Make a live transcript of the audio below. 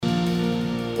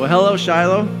Well, hello,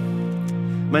 Shiloh.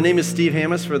 My name is Steve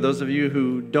Hammis, for those of you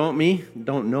who don't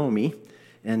know me,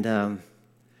 and I'm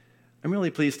really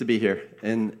pleased to be here.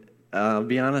 And I'll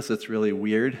be honest, it's really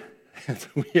weird. It's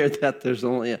weird that there's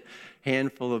only a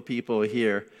handful of people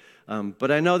here, but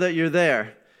I know that you're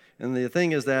there. And the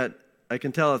thing is that I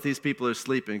can tell if these people are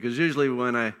sleeping, because usually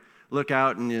when I look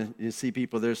out and you see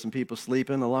people, there's some people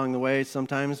sleeping along the way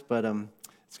sometimes, but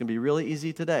it's going to be really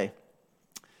easy today.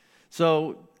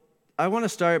 So I want to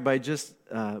start by just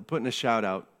putting a shout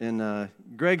out. And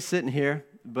Greg's sitting here,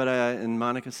 and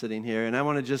Monica's sitting here, and I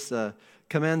want to just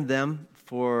commend them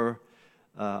for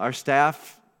our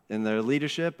staff and their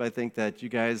leadership. I think that you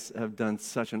guys have done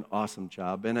such an awesome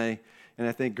job. And I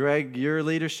think, Greg, your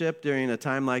leadership during a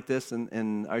time like this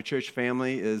and our church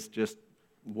family is just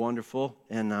wonderful,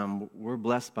 and we're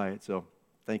blessed by it. So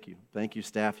thank you. Thank you,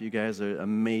 staff. You guys are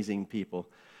amazing people.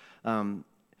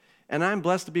 And I'm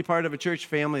blessed to be part of a church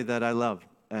family that I love.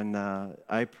 And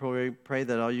I pray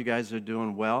that all you guys are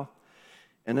doing well.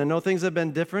 And I know things have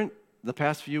been different the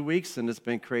past few weeks, and it's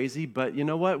been crazy. But you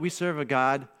know what? We serve a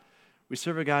God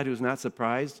who's not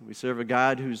surprised. We serve a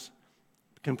God who's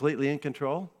completely in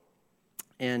control.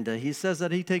 And he says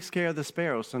that he takes care of the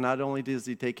sparrow. So not only does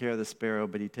he take care of the sparrow,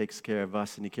 but he takes care of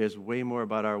us, and he cares way more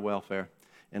about our welfare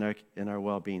and our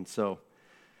well-being. So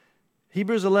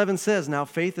Hebrews 11 says, now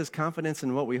faith is confidence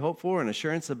in what we hope for and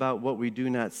assurance about what we do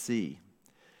not see.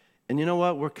 And you know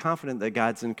what? We're confident that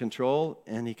God's in control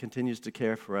and he continues to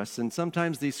care for us. And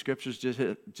sometimes these scriptures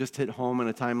just hit home in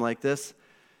a time like this.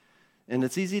 And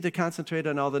it's easy to concentrate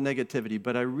on all the negativity,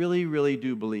 but I really, really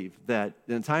do believe that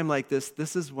in a time like this,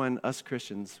 this is when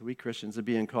we Christians are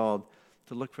being called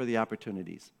to look for the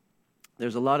opportunities.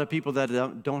 There's a lot of people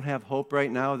that don't have hope right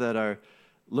now, that are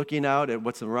looking out at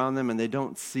what's around them, and they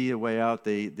don't see a way out.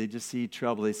 They just see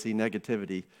trouble. They see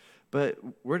negativity. But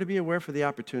we're to be aware for the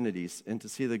opportunities and to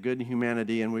see the good in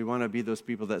humanity, and we want to be those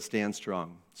people that stand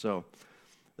strong. So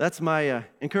that's my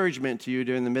encouragement to you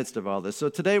during the midst of all this. So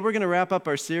today we're going to wrap up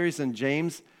our series in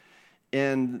James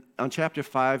and on chapter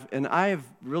 5, and I have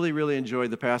really, really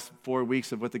enjoyed the past 4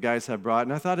 weeks of what the guys have brought,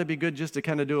 and I thought it'd be good just to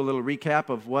kind of do a little recap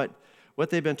of what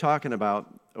they've been talking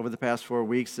about over the past 4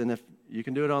 weeks. And if you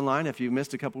can do it online, if you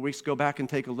missed a couple weeks, go back and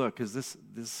take a look, because this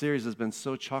series has been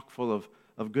so chock full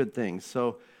of good things.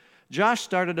 So Josh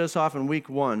started us off in week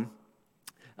 1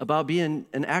 about being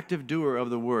an active doer of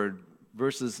the word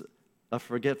versus a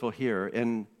forgetful hearer.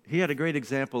 And he had a great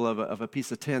example of a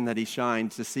piece of tin that he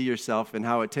shined to see yourself and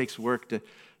how it takes work to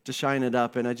shine it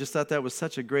up. And I just thought that was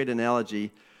such a great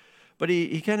analogy. But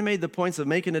he kind of made the points of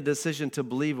making a decision to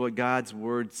believe what God's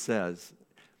word says,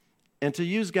 and to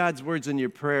use God's words in your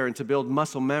prayer and to build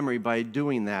muscle memory by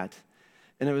doing that.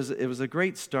 And it was a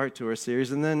great start to our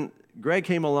series. And then Greg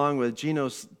came along with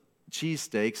Gino's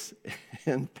cheesesteaks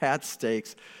and Pat's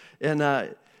steaks.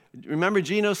 And remember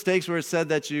Gino's steaks, where it said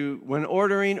that when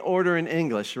order in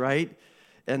English, right?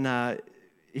 And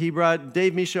he brought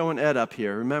Dave Michaud and Ed up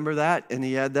here. Remember that? And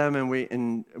he had them,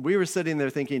 and we were sitting there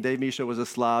thinking Dave Michaud was a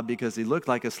slob because he looked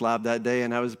like a slob that day,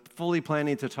 and I was fully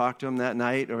planning to talk to him that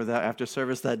night or after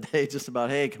service that day, just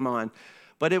about, hey, come on.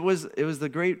 But it was the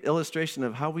great illustration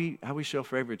of how we show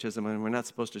favoritism, and we're not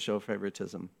supposed to show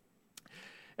favoritism.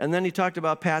 And then he talked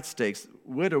about Pat's steaks,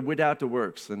 with or without the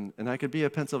works. And I could be a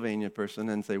Pennsylvania person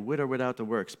and say with or without the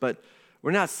works, but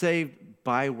we're not saved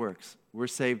by works. We're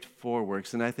saved for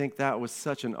works. And I think that was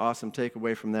such an awesome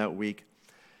takeaway from that week.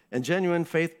 And genuine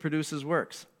faith produces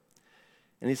works.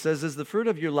 And he says, is the fruit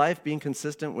of your life being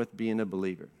consistent with being a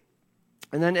believer?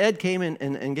 And then Ed came in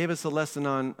and gave us a lesson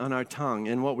on our tongue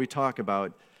and what we talk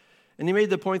about. And he made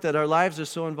the point that our lives are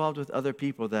so involved with other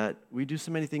people that we do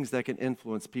so many things that can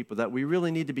influence people that we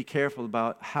really need to be careful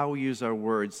about how we use our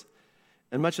words.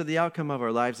 And much of the outcome of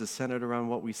our lives is centered around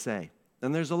what we say.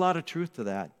 And there's a lot of truth to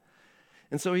that.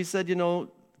 And so he said,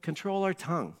 control our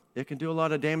tongue. It can do a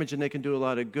lot of damage and it can do a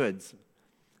lot of goods.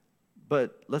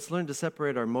 But let's learn to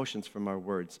separate our emotions from our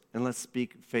words, and let's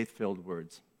speak faith-filled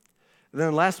words. And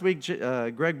then last week,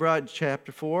 Greg brought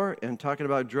chapter 4 and talking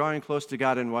about drawing close to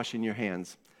God and washing your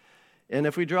hands. And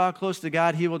if we draw close to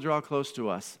God, he will draw close to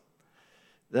us,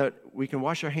 that we can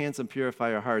wash our hands and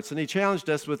purify our hearts. And he challenged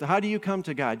us with, how do you come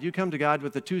to God? Do you come to God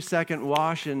with a 2-second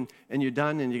wash and you're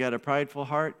done and you got a prideful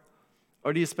heart?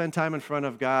 Or do you spend time in front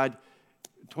of God,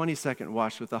 20-second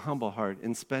wash with a humble heart,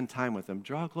 and spend time with him?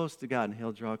 Draw close to God and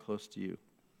he'll draw close to you.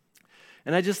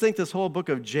 And I just think this whole book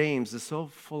of James is so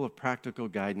full of practical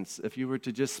guidance. If you were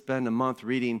to just spend a month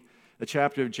reading a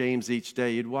chapter of James each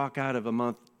day, you'd walk out of a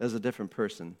month as a different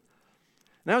person.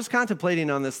 And I was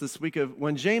contemplating on this week of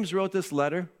when James wrote this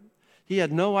letter, he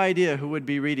had no idea who would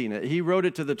be reading it. He wrote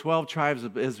it to the 12 tribes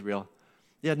of Israel.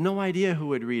 He had no idea who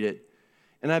would read it.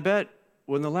 And I bet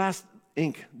when the last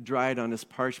ink dried on his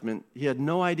parchment, he had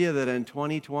no idea that in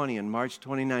 2020, on March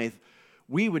 29th,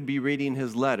 we would be reading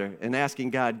his letter and asking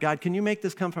God, can you make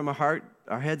this come from our heart,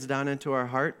 our heads down into our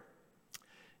heart?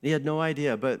 And he had no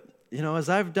idea. But, as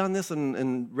I've done this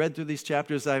and read through these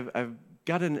chapters, I've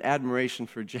got an admiration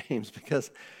for James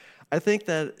because I think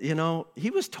that, he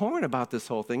was torn about this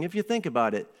whole thing. If you think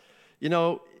about it,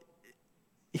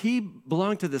 he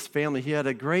belonged to this family. He had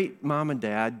a great mom and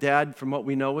dad. Dad, from what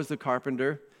we know, was a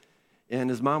carpenter, and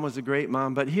his mom was a great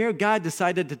mom. But here, God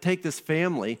decided to take this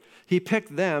family. He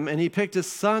picked them, and he picked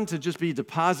his son to just be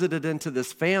deposited into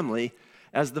this family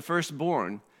as the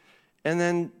firstborn. And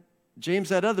then James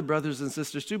had other brothers and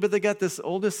sisters too, but they got this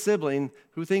oldest sibling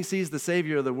who thinks he's the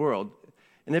savior of the world.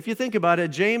 And if you think about it,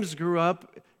 James grew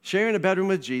up sharing a bedroom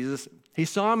with Jesus. He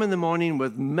saw him in the morning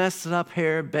with messed up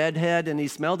hair, bedhead, and he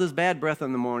smelled his bad breath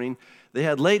in the morning. They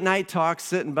had late night talks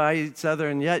sitting by each other,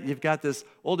 and yet you've got this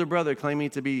older brother claiming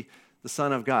to be the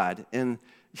Son of God. And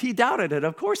he doubted it.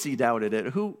 Of course he doubted it.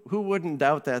 Who wouldn't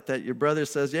doubt that your brother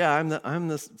says, yeah, I'm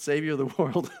the savior of the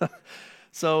world.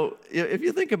 So if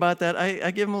you think about that,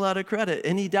 I give him a lot of credit.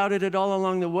 And he doubted it all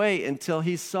along the way until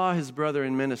he saw his brother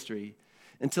in ministry,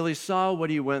 until he saw what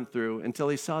he went through, until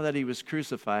he saw that he was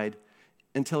crucified,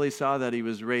 until he saw that he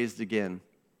was raised again.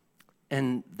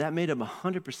 And that made him a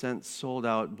 100%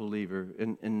 sold-out believer.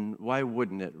 And why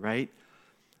wouldn't it, right?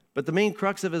 But the main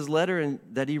crux of his letter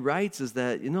that he writes is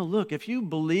that, look, if you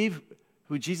believe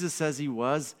who Jesus says he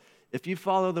was, if you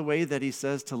follow the way that he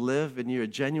says to live and you're a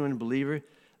genuine believer,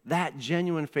 that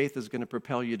genuine faith is going to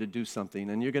propel you to do something.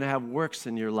 And you're going to have works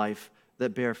in your life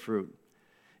that bear fruit.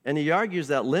 And he argues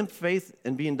that limp faith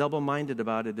and being double-minded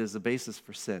about it is the basis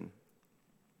for sin.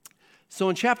 So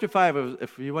in chapter 5,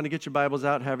 if you want to get your Bibles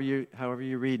out, however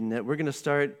you're reading it, we're going to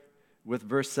start with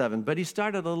verse 7. But he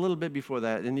started a little bit before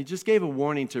that, and he just gave a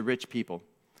warning to rich people.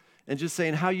 And just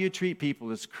saying how you treat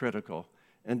people is critical.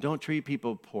 And don't treat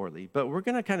people poorly. But we're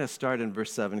going to kind of start in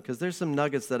verse 7 because there's some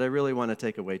nuggets that I really want to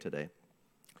take away today.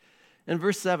 In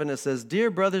verse 7 it says, "Dear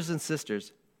brothers and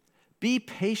sisters, be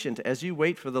patient as you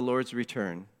wait for the Lord's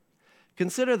return.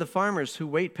 Consider the farmers who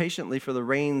wait patiently for the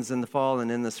rains in the fall and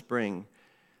in the spring.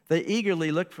 They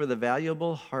eagerly look for the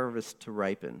valuable harvest to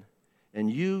ripen.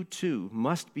 And you, too,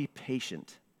 must be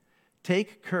patient.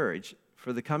 Take courage,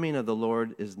 for the coming of the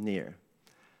Lord is near."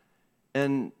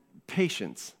 And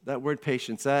patience, that word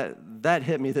patience, that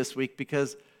hit me this week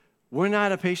because we're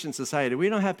not a patient society. We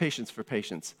don't have patience for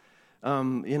patience.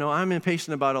 I'm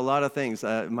impatient about a lot of things.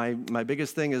 My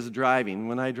biggest thing is driving.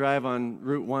 When I drive on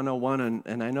Route 101,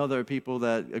 and I know there are people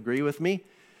that agree with me,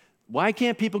 why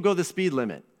can't people go the speed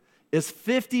limit? It's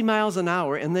 50 miles an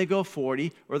hour, and they go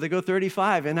 40, or they go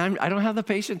 35, and I don't have the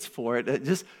patience for it.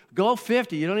 Just go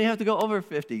 50. You don't even have to go over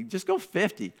 50. Just go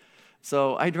 50.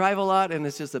 So I drive a lot, and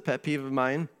it's just a pet peeve of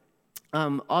mine.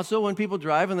 Also, when people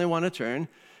drive and they want to turn,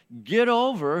 get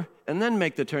over and then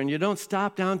make the turn. You don't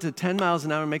stop down to 10 miles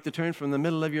an hour and make the turn from the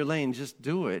middle of your lane. Just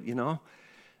do it,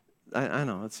 I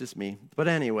know, it's just me. But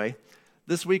anyway,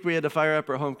 this week we had to fire up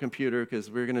our home computer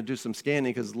because we were going to do some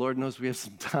scanning because Lord knows we have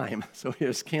some time. So we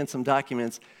had to scan some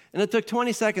documents. And it took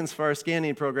 20 seconds for our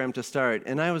scanning program to start.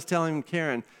 And I was telling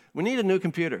Karen, we need a new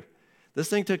computer. This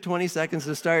thing took 20 seconds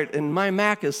to start, and my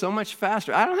Mac is so much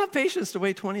faster. I don't have patience to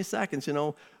wait 20 seconds,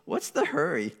 What's the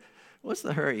hurry? What's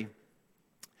the hurry?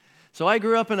 So I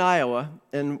grew up in Iowa,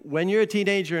 and when you're a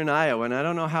teenager in Iowa, and I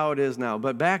don't know how it is now,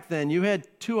 but back then you had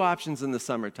two options in the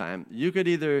summertime. You could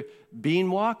either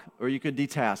bean walk or you could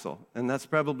detassel, and that's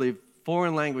probably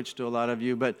foreign language to a lot of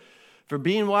you, but for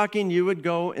bean walking, you would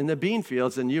go in the bean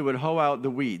fields and you would hoe out the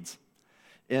weeds,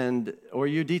 or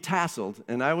you detasseled,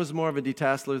 and I was more of a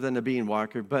detasseler than a bean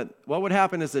walker, but what would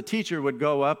happen is the teacher would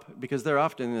go up, because they're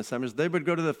often in the summers, they would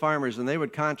go to the farmers and they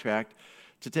would contract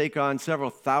to take on several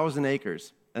thousand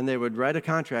acres. And they would write a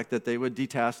contract that they would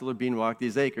detassel or bean walk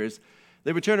these acres.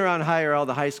 They would turn around and hire all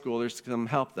the high schoolers to come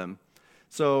help them.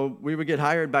 So we would get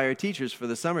hired by our teachers for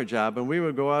the summer job, and we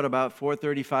would go out about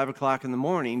 4:30, 5 o'clock in the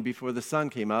morning before the sun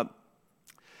came up.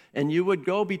 And you would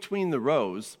go between the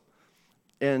rows,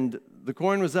 and the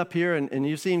corn was up here, and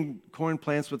you've seen corn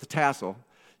plants with the tassel.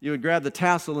 You would grab the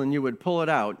tassel and you would pull it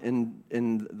out, and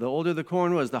the older the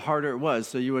corn was, the harder it was.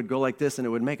 So you would go like this, and it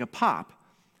would make a pop.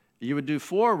 You would do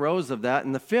 4 rows of that,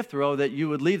 and the 5th row that you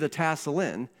would leave the tassel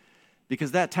in,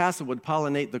 because that tassel would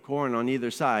pollinate the corn on either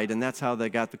side, and that's how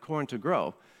they got the corn to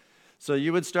grow. So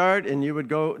you would start, and you would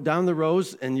go down the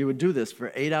rows, and you would do this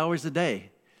for 8 hours a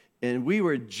day. And we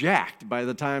were jacked by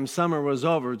the time summer was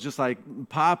over, just like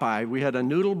Popeye. We had a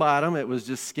noodle bottom. It was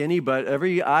just skinny, but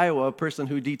every Iowa person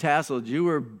who detasseled, you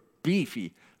were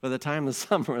beefy by the time the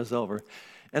summer was over.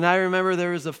 And I remember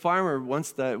there was a farmer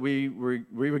once that we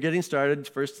were getting started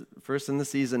first in the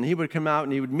season. He would come out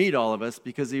and he would meet all of us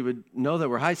because he would know that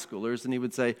we're high schoolers, and he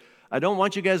would say, I don't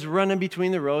want you guys running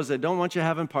between the rows. I don't want you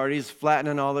having parties,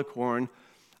 flattening all the corn.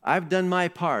 I've done my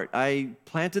part. I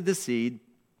planted the seed.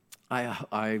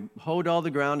 I hoed all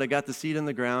the ground. I got the seed in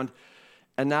the ground.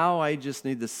 And now I just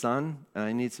need the sun, and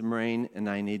I need some rain, and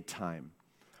I need time.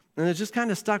 And it just kind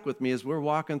of stuck with me as we're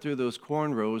walking through those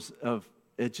corn rows of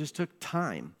it just took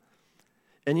time.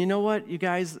 And you know what, you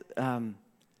guys?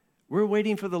 We're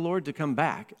waiting for the Lord to come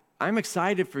back. I'm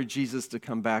excited for Jesus to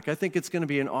come back. I think it's going to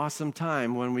be an awesome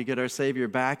time when we get our Savior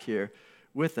back here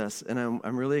with us, and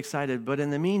I'm really excited. But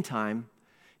in the meantime,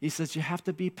 he says you have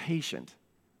to be patient.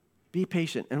 Be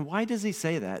patient. And why does he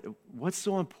say that? What's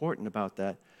so important about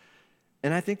that?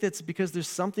 And I think that's because there's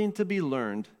something to be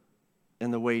learned in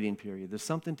the waiting period. There's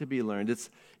something to be learned.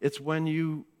 It's when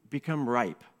you become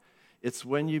ripe. It's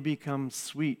when you become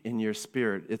sweet in your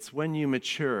spirit. It's when you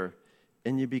mature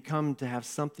and you become to have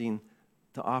something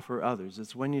to offer others.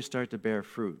 It's when you start to bear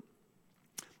fruit.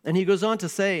 And he goes on to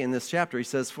say in this chapter, he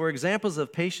says, for examples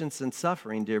of patience and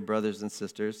suffering, dear brothers and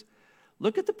sisters,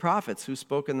 look at the prophets who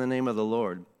spoke in the name of the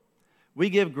Lord.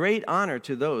 We give great honor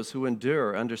to those who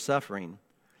endure under suffering.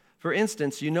 For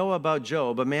instance, you know about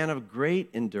Job, a man of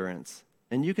great endurance,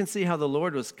 and you can see how the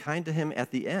Lord was kind to him at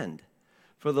the end.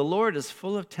 For the Lord is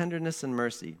full of tenderness and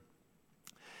mercy.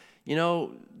 You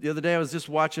know, the other day I was just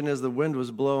watching as the wind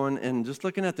was blowing and just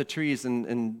looking at the trees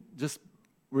and just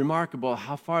remarkable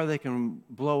how far they can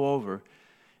blow over.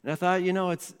 And I thought, you know,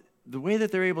 it's the way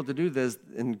that they're able to do this,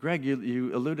 and Greg,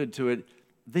 you alluded to it,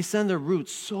 they send their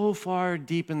roots so far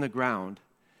deep in the ground,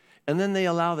 and then they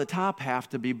allow the top half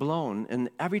to be blown. And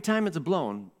every time it's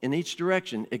blown in each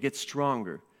direction, it gets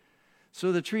stronger.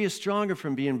 So the tree is stronger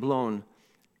from being blown.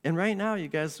 And right now, you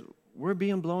guys, we're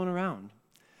being blown around.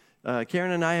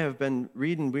 Karen and I have been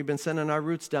reading, we've been sending our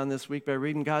roots down this week by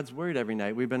reading God's Word every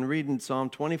night. We've been reading Psalm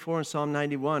 24 and Psalm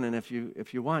 91, and if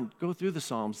you want, go through the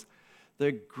Psalms.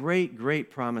 They're great, great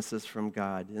promises from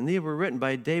God. And they were written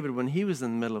by David when he was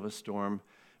in the middle of a storm,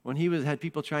 when he had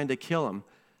people trying to kill him.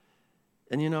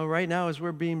 And you know, right now, as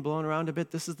we're being blown around a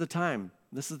bit, this is the time.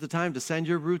 This is the time to send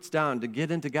your roots down, to get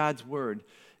into God's Word.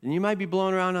 And you might be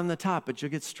blown around on the top, but you'll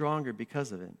get stronger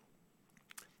because of it.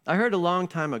 I heard a long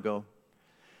time ago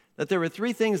that there were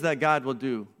 3 things that God will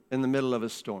do in the middle of a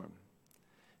storm.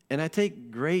 And I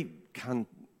take great,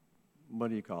 what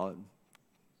do you call it?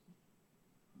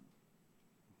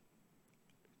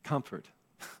 Comfort.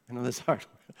 I know that's hard.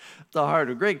 It's a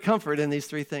hard, great comfort in these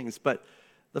 3 things. But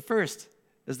the first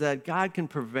is that God can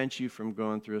prevent you from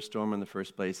going through a storm in the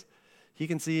first place. He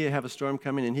can see you have a storm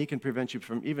coming, and he can prevent you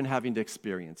from even having to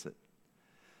experience it.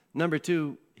 Number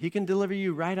 2, he can deliver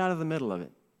you right out of the middle of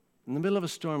it. In the middle of a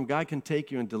storm, God can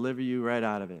take you and deliver you right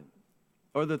out of it.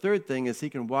 Or the third thing is he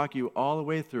can walk you all the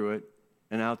way through it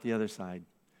and out the other side.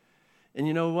 And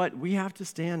you know what? We have to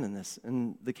stand in this.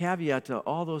 And the caveat to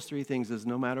all those 3 things is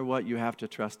no matter what, you have to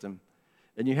trust him.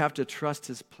 And you have to trust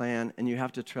his plan, and you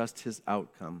have to trust his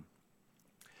outcome.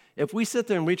 If we sit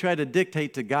there and we try to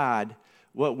dictate to God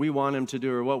what we want him to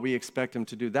do or what we expect him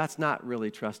to do, that's not really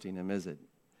trusting him, is it?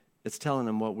 It's telling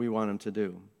him what we want him to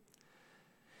do.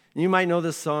 And you might know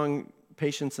this song,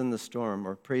 Patience in the Storm,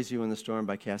 or Praise You in the Storm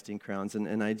by Casting Crowns,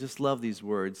 and I just love these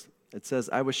words. It says,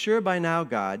 I was sure by now,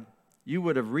 God, you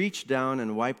would have reached down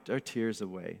and wiped our tears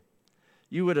away.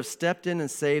 You would have stepped in and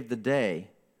saved the day.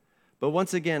 But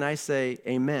once again, I say,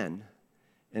 amen,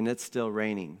 and it's still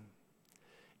raining.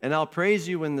 And I'll praise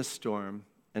you in the storm,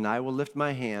 and I will lift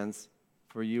my hands,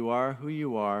 for you are who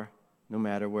you are, no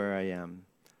matter where I am.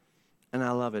 And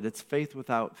I love it. It's faith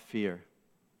without fear.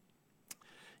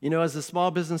 You know, as a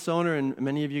small business owner, and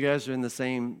many of you guys are in the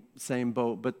same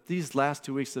boat, but these last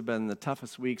 2 weeks have been the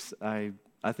toughest weeks I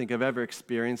think I've ever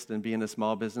experienced in being a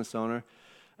small business owner.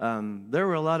 There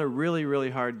were a lot of really, really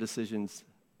hard decisions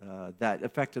that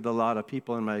affected a lot of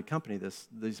people in my company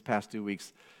these past 2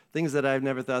 weeks. Things that I've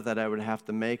never thought that I would have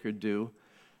to make or do.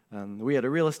 We had a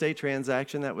real estate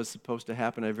transaction that was supposed to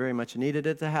happen. I very much needed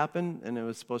it to happen, and it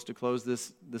was supposed to close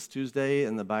this Tuesday,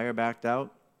 and the buyer backed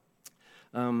out.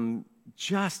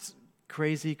 Just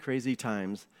crazy, crazy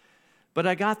times. But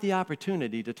I got the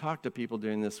opportunity to talk to people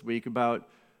during this week about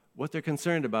what they're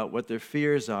concerned about, what their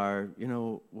fears are, you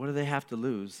know, what do they have to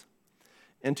lose?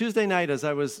 And Tuesday night, as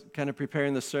I was kind of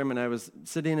preparing the sermon, I was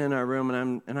sitting in our room,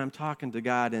 and I'm talking to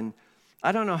God, and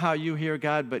I don't know how you hear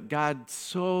God, but God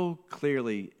so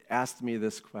clearly asked me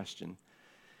this question.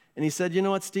 And he said, you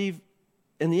know what, Steve?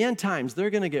 In the end times, they're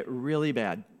going to get really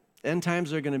bad. End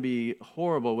times are going to be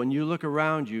horrible. When you look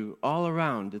around you, all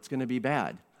around, it's going to be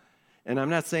bad. And I'm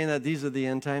not saying that these are the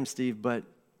end times, Steve, but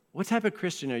what type of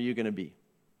Christian are you going to be?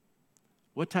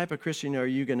 What type of Christian are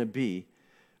you going to be?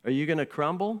 Are you going to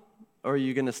crumble, or are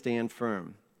you going to stand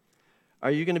firm?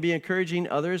 Are you going to be encouraging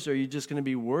others, or are you just going to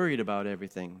be worried about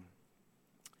everything?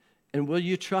 And will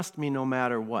you trust me no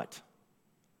matter what?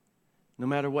 No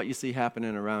matter what you see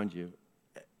happening around you?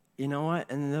 You know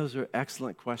what? And those are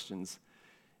excellent questions.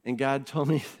 And God told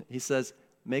me, he says,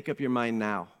 make up your mind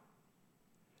now.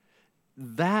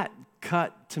 That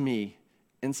cut to me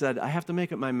and said, I have to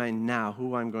make up my mind now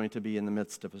who I'm going to be in the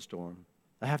midst of a storm.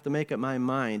 I have to make up my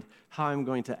mind how I'm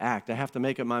going to act. I have to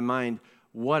make up my mind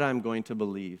what I'm going to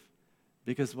believe.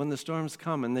 Because when the storms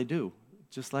come, and they do,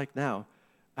 just like now,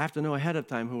 I have to know ahead of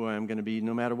time who I'm going to be,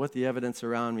 no matter what the evidence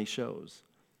around me shows.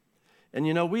 And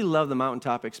you know, we love the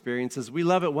mountaintop experiences. We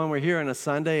love it when we're here on a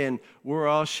Sunday and we're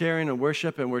all sharing and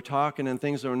worship and we're talking and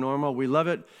things are normal. We love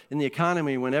it in the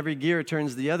economy when every gear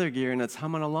turns the other gear and it's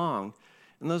humming along.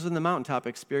 And those are the mountaintop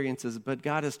experiences. But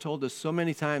God has told us so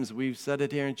many times, we've said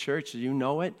it here in church, you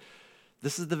know it,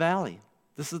 this is the valley.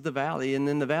 This is the valley, and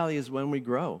in the valley is when we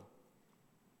grow.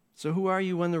 So who are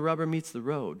you when the rubber meets the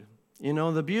road? You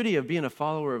know, the beauty of being a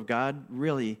follower of God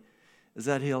really is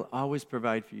that he'll always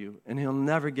provide for you, and he'll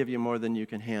never give you more than you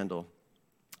can handle.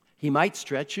 He might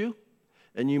stretch you,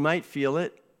 and you might feel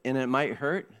it, and it might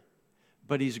hurt,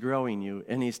 but he's growing you,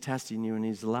 and he's testing you, and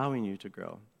he's allowing you to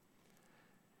grow.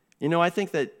 You know, I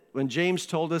think that when James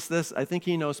told us this, I think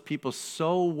he knows people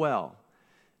so well.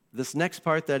 This next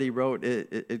part that he wrote,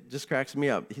 it just cracks me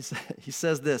up. He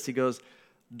says this, he goes,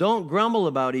 don't grumble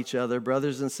about each other,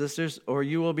 brothers and sisters, or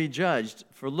you will be judged.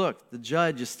 For look, the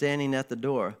judge is standing at the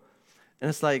door. And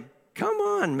it's like, come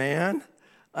on, man.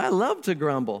 I love to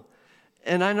grumble.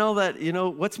 And I know that, you know,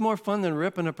 what's more fun than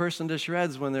ripping a person to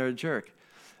shreds when they're a jerk?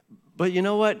 But you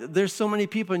know what? There's so many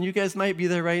people, and you guys might be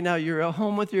there right now. You're at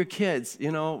home with your kids.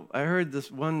 You know, I heard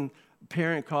this one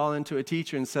parent call into a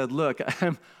teacher and said, look,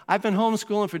 I've been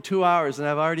homeschooling for 2 hours, and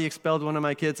I've already expelled one of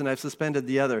my kids, and I've suspended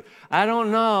the other. I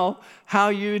don't know how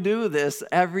you do this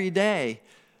every day.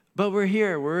 But we're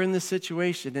here. We're in this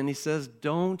situation. And he says,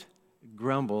 don't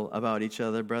grumble about each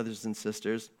other, brothers and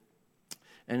sisters.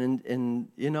 And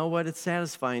you know what? It's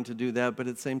satisfying to do that, but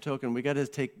at the same token, we got to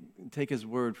take his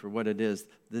word for what it is.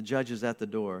 The judge is at the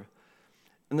door.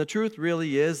 And the truth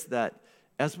really is that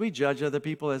as we judge other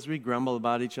people, as we grumble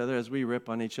about each other, as we rip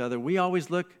on each other, we always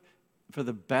look for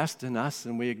the best in us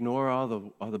and we ignore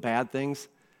all the bad things.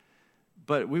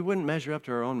 But we wouldn't measure up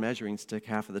to our own measuring stick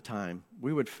half of the time.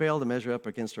 We would fail to measure up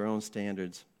against our own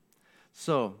standards.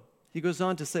 So he goes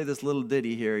on to say this little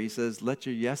ditty here. He says, let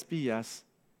your yes be yes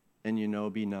and your no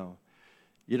be no.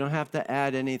 You don't have to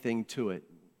add anything to it.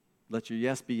 Let your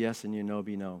yes be yes and your no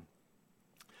be no.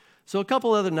 So a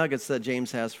couple other nuggets that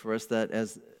James has for us that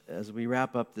as we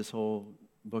wrap up this whole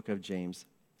book of James.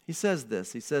 He says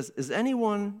this. He says, is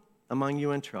anyone among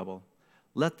you in trouble?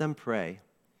 Let them pray.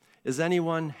 Is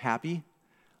anyone happy?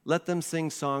 Let them sing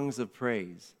songs of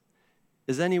praise.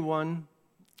 Is anyone,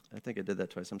 I think I did that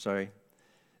twice, I'm sorry.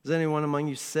 Is anyone among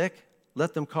you sick?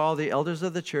 Let them call the elders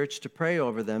of the church to pray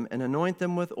over them and anoint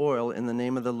them with oil in the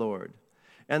name of the Lord.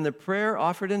 And the prayer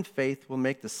offered in faith will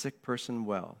make the sick person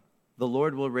well. The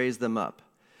Lord will raise them up.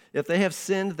 If they have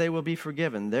sinned, they will be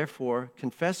forgiven. Therefore,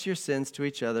 confess your sins to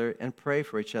each other and pray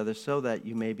for each other so that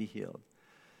you may be healed.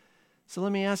 So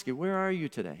let me ask you, where are you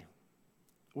today?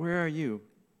 Where are you?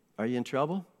 Are you in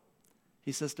trouble?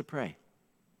 He says to pray.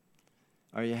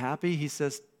 Are you happy? He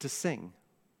says to sing.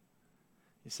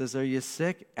 He says, are you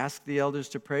sick? Ask the elders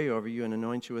to pray over you and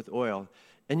anoint you with oil.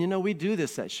 And you know, we do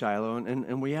this at Shiloh,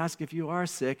 and we ask if you are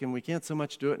sick, and we can't so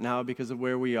much do it now because of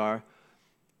where we are.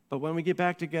 But when we get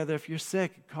back together, if you're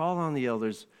sick, call on the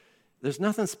elders. There's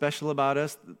nothing special about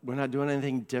us. We're not doing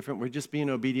anything different. We're just being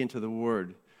obedient to the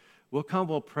word. We'll come,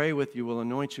 we'll pray with you, we'll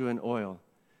anoint you in oil.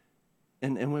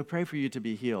 And we'll pray for you to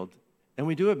be healed. And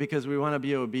we do it because we want to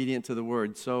be obedient to the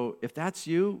word. So if that's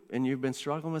you and you've been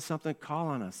struggling with something, call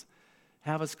on us.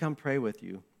 Have us come pray with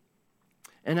you.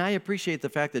 And I appreciate the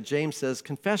fact that James says,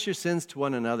 confess your sins to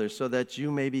one another so that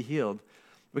you may be healed.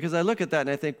 Because I look at that and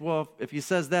I think, well, if he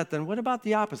says that, then what about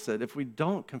the opposite? If we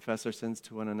don't confess our sins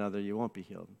to one another, you won't be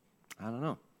healed. I don't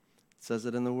know. It says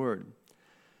it in the word.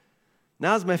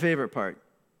 Now's my favorite part.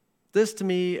 This, to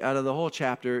me, out of the whole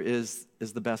chapter, is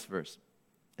the best verse.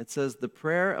 It says, the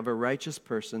prayer of a righteous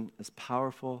person is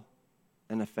powerful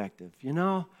and effective. You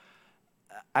know,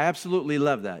 I absolutely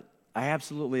love that. I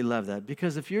absolutely love that.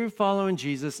 Because if you're following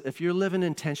Jesus, if you're living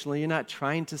intentionally, you're not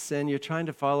trying to sin, you're trying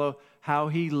to follow how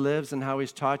he lives and how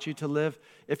he's taught you to live.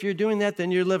 If you're doing that,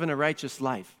 then you're living a righteous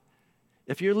life.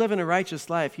 If you're living a righteous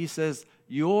life, he says,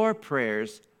 your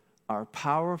prayers are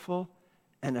powerful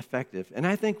and effective. And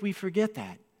I think we forget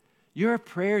that. Your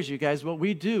prayers, you guys, what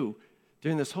we do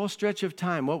during this whole stretch of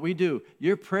time, what we do,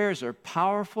 your prayers are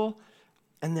powerful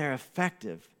and they're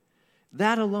effective.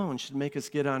 That alone should make us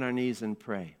get on our knees and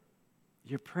pray.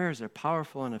 Your prayers are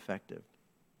powerful and effective.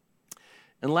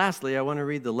 And lastly, I want to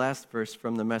read the last verse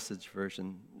from the Message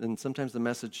version. And sometimes the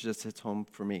Message just hits home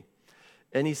for me.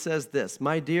 And he says this,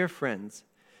 "My dear friends,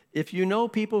 if you know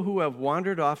people who have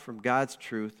wandered off from God's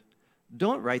truth,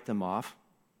 don't write them off.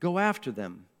 Go after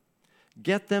them.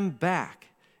 Get them back,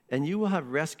 and you will have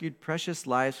rescued precious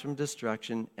lives from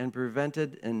destruction and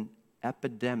prevented an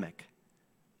epidemic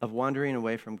of wandering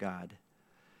away from God."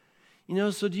 You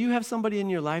know, so do you have somebody in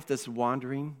your life that's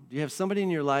wandering? Do you have somebody in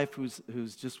your life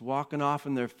who's just walking off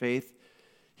in their faith?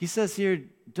 He says here,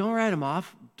 don't write them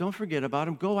off. Don't forget about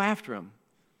them. Go after them.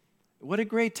 What a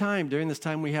great time during this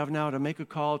time we have now to make a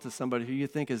call to somebody who you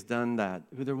think has done that,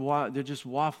 who they're just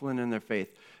waffling in their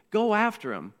faith. Go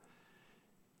after them.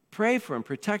 Pray for them,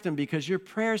 protect them, because your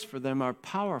prayers for them are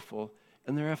powerful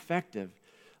and they're effective.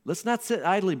 Let's not sit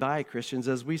idly by, Christians,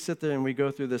 as we sit there and we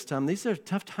go through this time. These are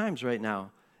tough times right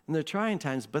now, and they're trying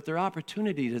times, but they're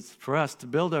opportunities for us to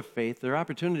build our faith. They're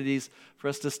opportunities for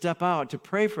us to step out, to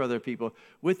pray for other people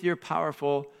with your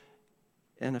powerful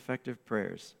and effective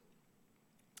prayers.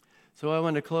 So I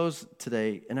want to close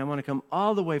today, and I want to come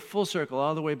all the way, full circle,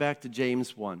 all the way back to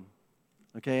James 1.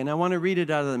 Okay, and I want to read it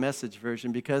out of the Message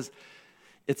version because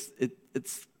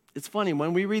it's funny.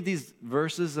 When we read these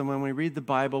verses and when we read the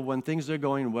Bible, when things are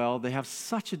going well, they have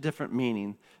such a different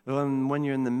meaning than when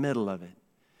you're in the middle of it.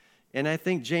 And I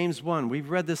think James 1, we've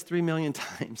read this 3 million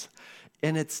times,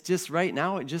 and it's just right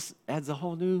now, it just adds a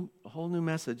whole new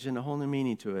message and a whole new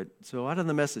meaning to it. So out of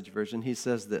the Message version, he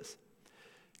says this,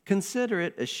 "Consider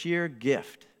it a sheer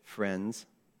gift, friends,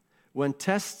 when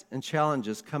tests and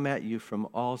challenges come at you from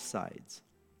all sides.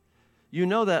 You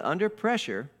know that under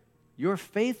pressure, your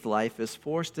faith life is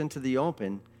forced into the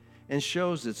open and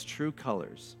shows its true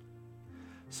colors.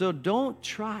 So don't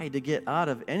try to get out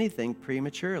of anything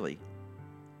prematurely.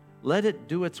 Let it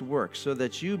do its work so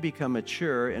that you become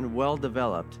mature and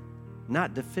well-developed,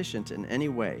 not deficient in any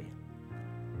way.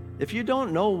 If you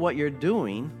don't know what you're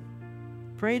doing,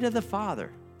 pray to the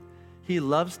Father. He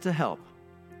loves to help.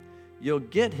 You'll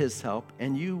get His help,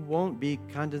 and you won't be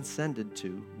condescended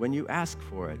to when you ask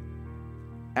for it.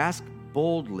 Ask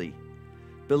boldly,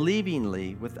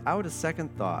 believingly, without a second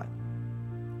thought.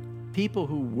 People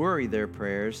who worry their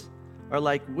prayers are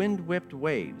like wind-whipped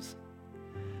waves.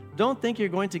 Don't think you're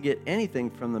going to get anything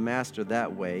from the Master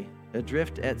that way,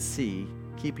 adrift at sea,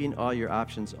 keeping all your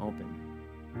options open."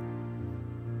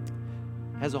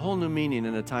 Has a whole new meaning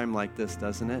in a time like this,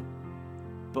 doesn't it?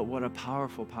 But what a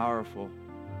powerful, powerful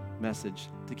message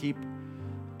to keep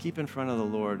in front of the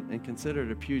Lord and consider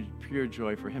it a pure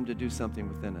joy for Him to do something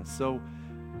within us. So,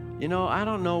 you know, I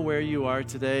don't know where you are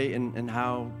today and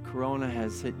how Corona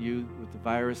has hit you with the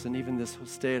virus and even this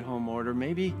stay-at-home order.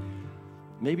 Maybe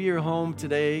you're home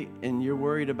today and you're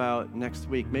worried about next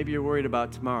week. Maybe you're worried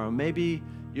about tomorrow. Maybe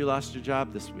you lost your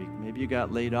job this week. Maybe you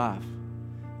got laid off.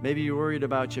 Maybe you're worried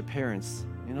about your parents.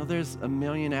 You know, there's a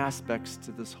million aspects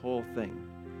to this whole thing.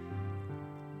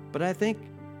 But I think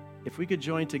if we could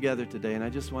join together today, and I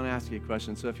just want to ask you a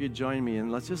question. So if you join me,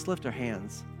 and let's just lift our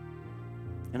hands.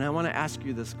 And I want to ask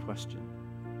you this question.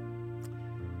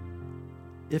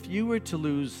 If you were to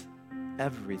lose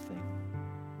everything,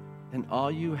 and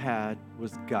all you had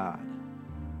was God,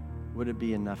 would it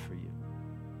be enough for you?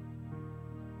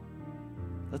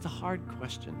 That's a hard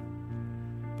question.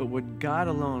 But would God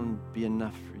alone be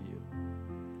enough for you?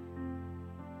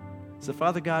 So,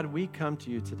 Father God, we come to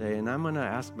you today, and I'm going to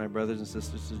ask my brothers and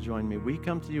sisters to join me. We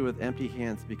come to you with empty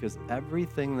hands because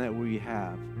everything that we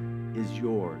have is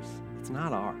yours. It's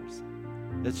not ours.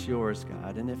 It's yours,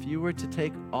 God. And if you were to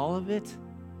take all of it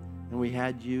and we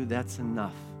had you, that's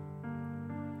enough.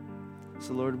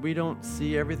 So, Lord, we don't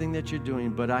see everything that you're doing,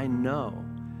 but I know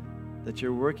that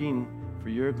you're working for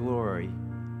your glory.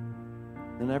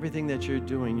 And everything that you're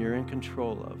doing, you're in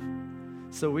control of.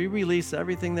 So we release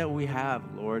everything that we have,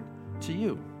 Lord, to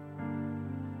you.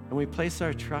 And we place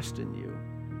our trust in you.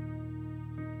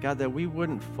 God, that we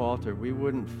wouldn't falter, we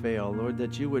wouldn't fail. Lord,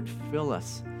 that you would fill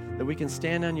us, that we can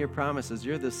stand on your promises.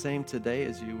 You're the same today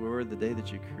as you were the day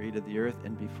that you created the earth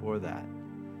and before that.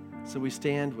 So we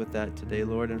stand with that today,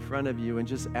 Lord, in front of you and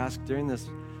just ask during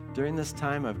this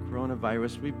time of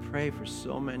coronavirus, we pray for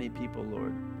so many people,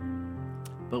 Lord.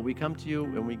 But we come to you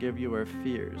and we give you our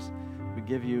fears. We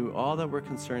give you all that we're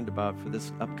concerned about for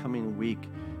this upcoming week,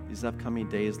 these upcoming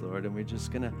days, Lord, and we're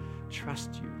just going to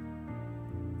trust you.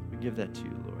 We give that to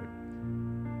you, Lord.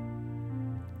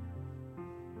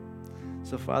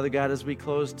 So, Father God, as we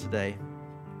close today,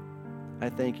 I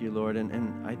thank you, Lord,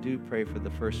 and I do pray for the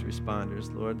first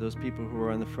responders, Lord, those people who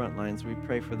are on the front lines. We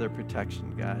pray for their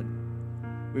protection, God.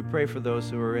 We pray for those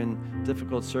who are in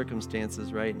difficult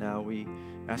circumstances right now. We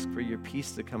ask for your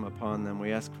peace to come upon them.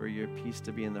 We ask for your peace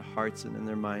to be in their hearts and in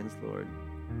their minds, Lord.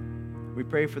 We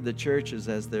pray for the churches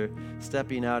as they're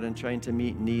stepping out and trying to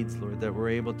meet needs, Lord, that we're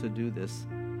able to do this.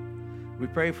 We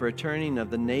pray for a turning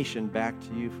of the nation back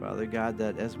to you, Father God,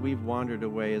 that as we've wandered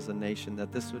away as a nation,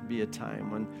 that this would be a time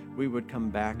when we would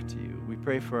come back to you. We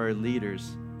pray for our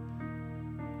leaders.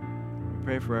 We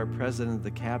pray for our president of the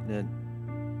cabinet,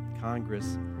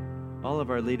 Congress, all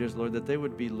of our leaders, Lord, that they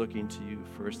would be looking to you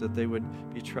first, that they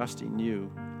would be trusting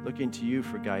you, looking to you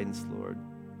for guidance, Lord.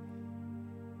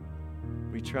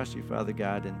 We trust you, Father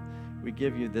God, and we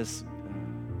give you this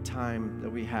time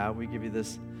that we have. We give you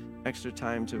this extra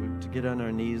time to get on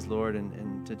our knees, Lord,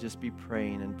 and to just be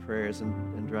praying and prayers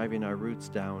and driving our roots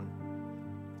down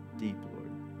deep,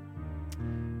 Lord.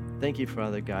 Thank you,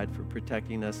 Father God, for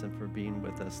protecting us and for being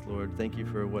with us, Lord. Thank you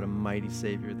for what a mighty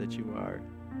Savior that you are.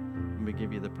 And we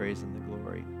give you the praise and the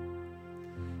glory.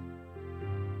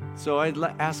 So I'd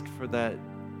ask for that.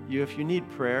 If you need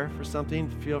prayer for something,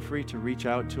 feel free to reach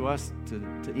out to us,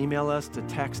 to email us, to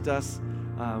text us.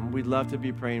 We'd love to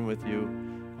be praying with you.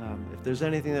 If there's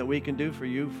anything that we can do for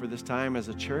you for this time as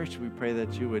a church, we pray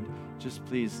that you would just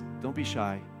please, don't be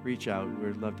shy. Reach out.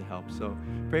 We'd love to help. So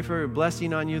pray for a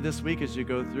blessing on you this week as you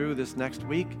go through this next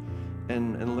week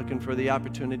and looking for the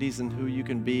opportunities and who you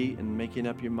can be and making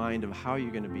up your mind of how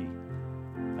you're going to be.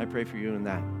 I pray for you in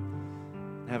that.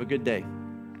 Have a good day.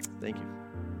 Thank you.